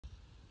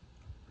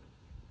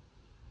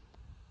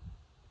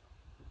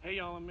Hey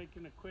y'all, I'm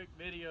making a quick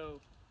video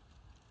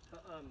to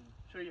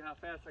show you how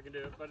fast I can do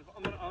it, but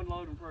I'm going to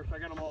unload them first. I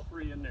got them all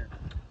three in there.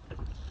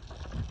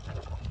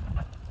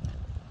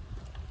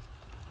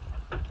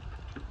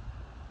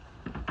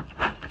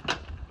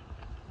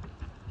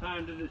 Tie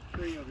them to this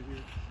tree over here.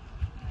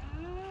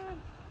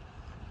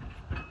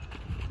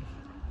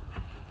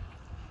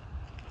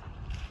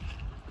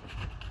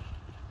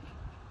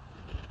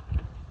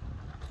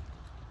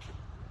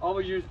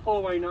 Always use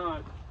pull-away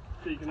knots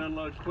so you can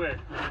unload quick.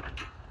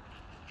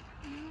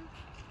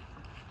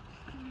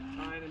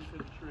 Tie them to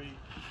the tree.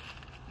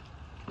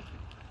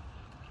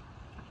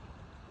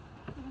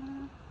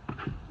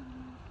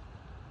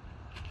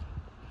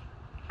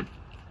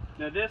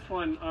 Now this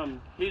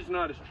one, he's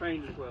not as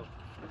trained as well.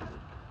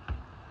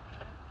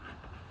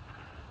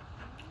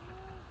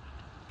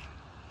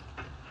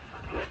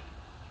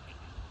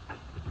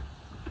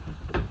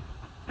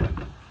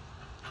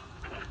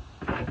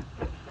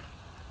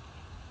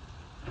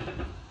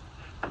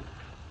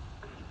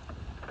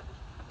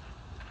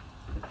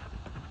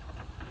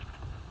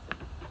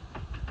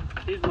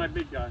 He's my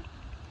big guy.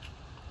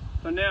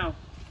 So now,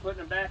 putting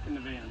him back in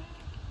the van.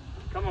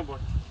 Come on, boy.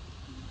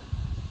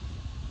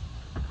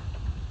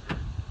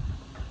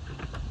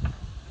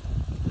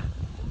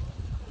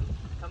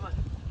 Come on.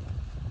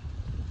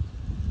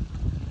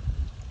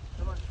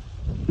 Come on.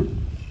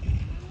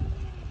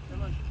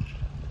 Come on.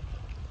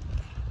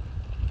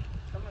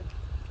 Come on.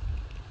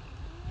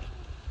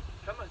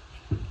 Come on.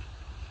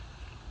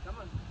 Come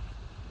on.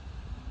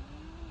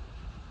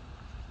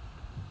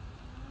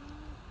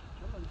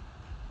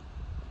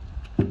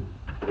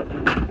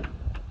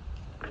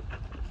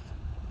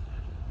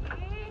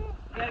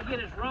 Gotta get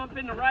his rump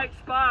in the right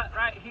spot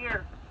right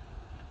here.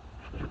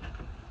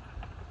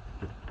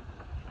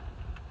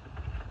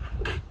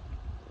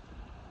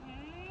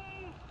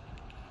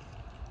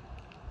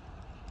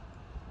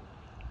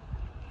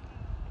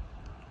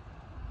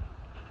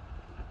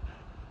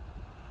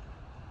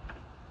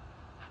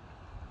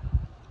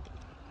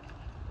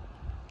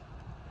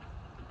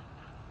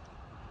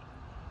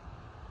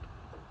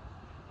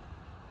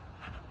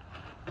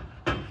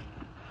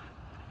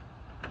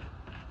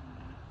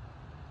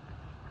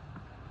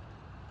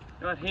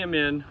 Got him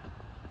in.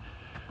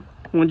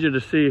 I want you to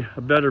see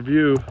a better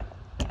view.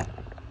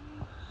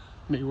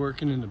 Me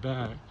working in the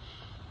back.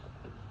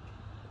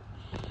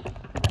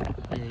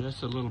 Here,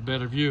 that's a little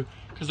better view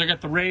because I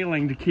got the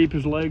railing to keep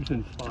his legs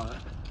in spot.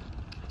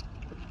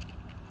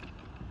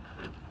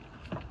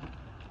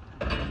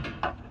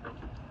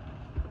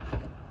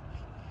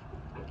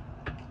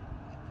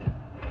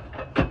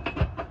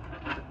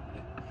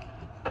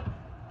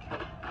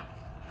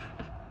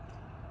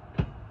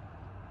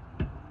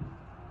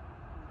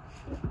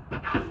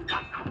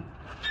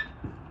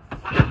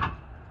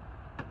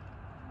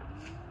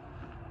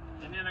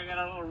 I got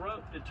a little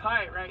rope to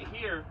tie it right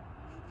here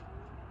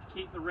to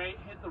keep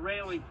hit the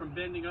railing from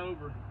bending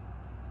over.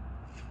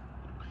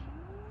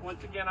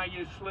 Once again, I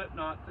use slip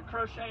knots, the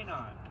crochet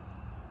knot,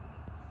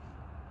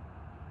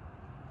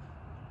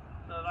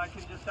 so that I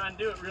can just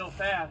undo it real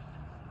fast.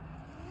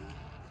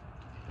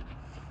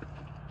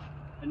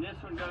 And this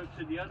one goes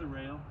to the other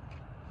rail.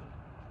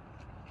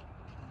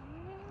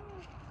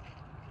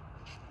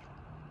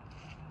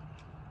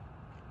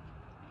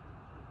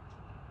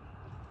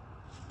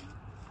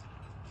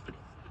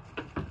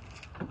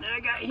 Now I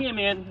got him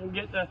in and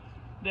get the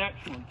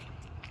next one.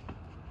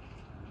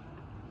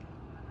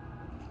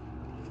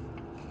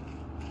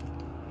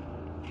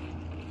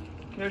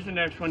 Here's the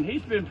next one.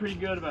 He's been pretty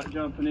good about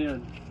jumping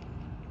in.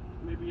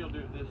 Maybe he'll do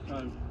it this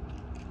time.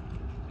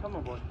 Come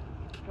on, boy.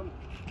 Come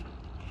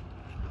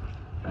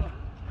on.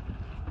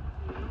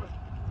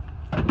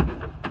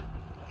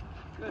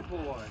 Good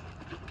boy.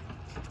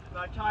 So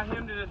I tie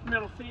him to this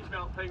middle seat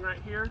belt thing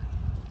right here.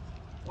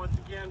 Once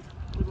again,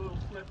 with a little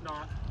slip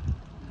knot.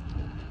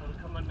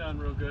 Come undone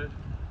real good.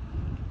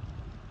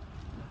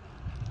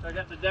 So I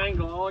got the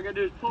dangle. All I gotta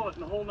do is pull it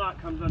and the whole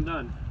knot comes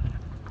undone.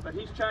 But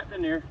he's trapped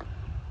in there.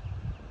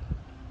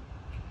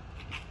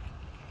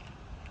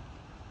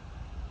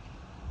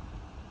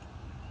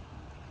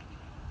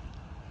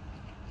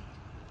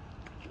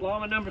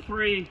 Llama number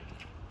 3.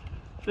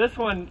 This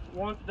one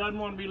doesn't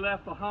want to be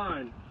left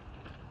behind.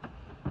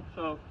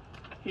 So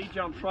he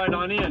jumps right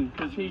on in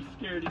because he's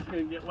scared he's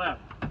going to get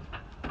left.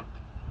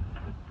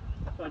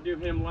 So I do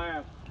him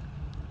last.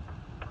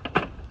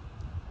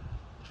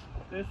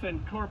 This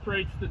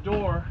incorporates the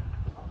door.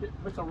 It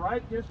puts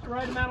just the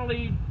right amount of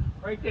lead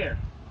right there.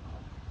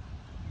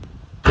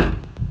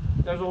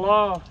 There's a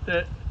law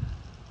that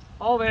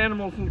all the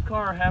animals in the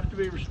car have to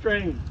be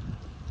restrained,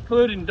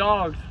 including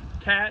dogs,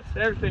 cats,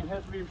 everything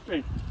has to be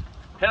restrained.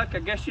 Heck, I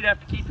guess you'd have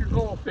to keep your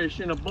goldfish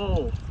in a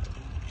bowl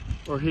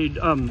or he'd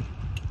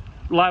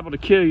liable to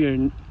kill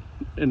you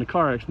in the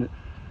car accident.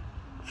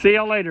 See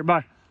y'all later,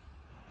 bye.